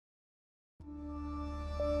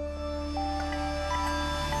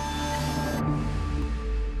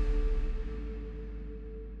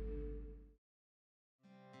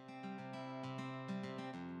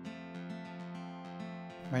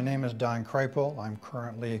My name is Don Krapohl. I'm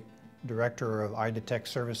currently Director of EyeDetect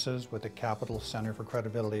Services with the Capital Center for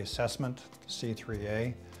Credibility Assessment,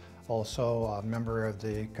 C3A. Also a member of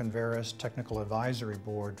the Converus Technical Advisory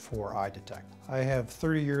Board for EyeDetect. I have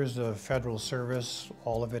 30 years of federal service,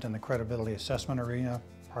 all of it in the credibility assessment arena,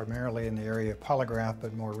 primarily in the area of Polygraph,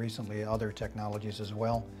 but more recently other technologies as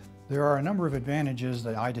well. There are a number of advantages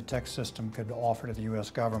that EyeDetect system could offer to the U.S.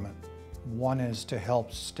 government. One is to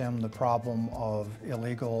help stem the problem of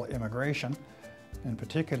illegal immigration. In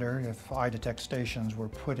particular, if EyeDetect stations were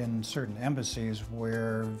put in certain embassies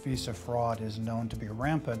where visa fraud is known to be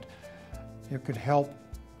rampant, it could help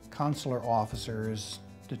consular officers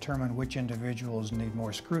determine which individuals need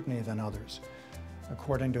more scrutiny than others.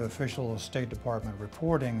 According to official State Department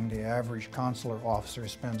reporting, the average consular officer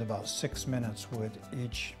spends about 6 minutes with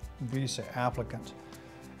each visa applicant,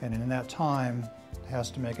 and in that time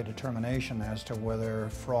has to make a determination as to whether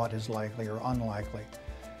fraud is likely or unlikely.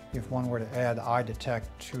 If one were to add EyeDetect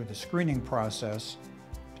to the screening process,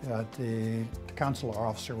 the consular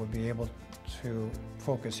officer would be able to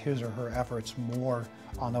focus his or her efforts more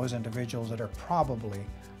on those individuals that are probably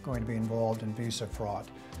going to be involved in visa fraud.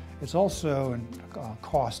 It's also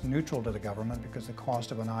cost neutral to the government because the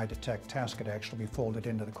cost of an EyeDetect test could actually be folded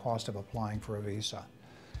into the cost of applying for a visa.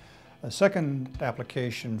 A second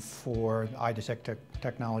application for EyeDetect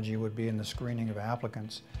technology would be in the screening of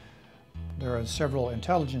applicants. There are several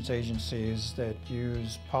intelligence agencies that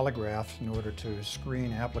use polygraphs in order to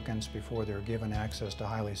screen applicants before they're given access to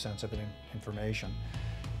highly sensitive information.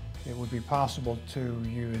 It would be possible to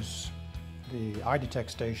use the EyeDetect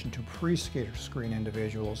station to pre-screen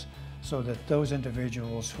individuals so that those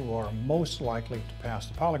individuals who are most likely to pass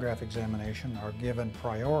the polygraph examination are given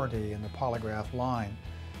priority in the polygraph line,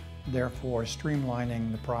 therefore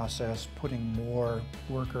streamlining the process, putting more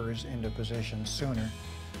workers into positions sooner,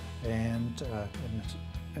 and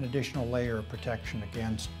an additional layer of protection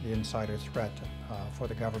against the insider threat for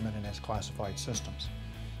the government and its classified systems.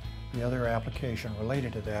 The other application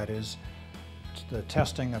related to that is the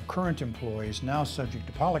testing of current employees now subject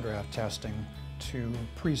to polygraph testing to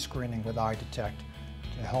pre-screening with EyeDetect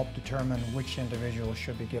to help determine which individuals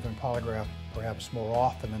should be given polygraph perhaps more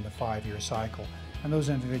often in the 5-year cycle, and those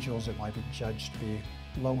individuals that might be judged to be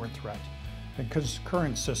lower threat. Because the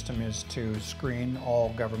current system is to screen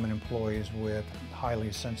all government employees with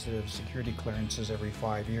highly sensitive security clearances every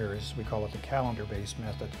 5 years, we call it the calendar-based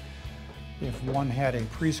method. If one had a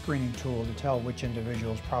pre-screening tool to tell which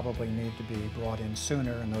individuals probably need to be brought in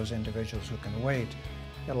sooner and those individuals who can wait,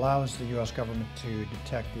 it allows the U.S. government to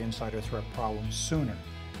detect the insider threat problems sooner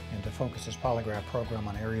and to focus its polygraph program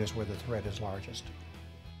on areas where the threat is largest.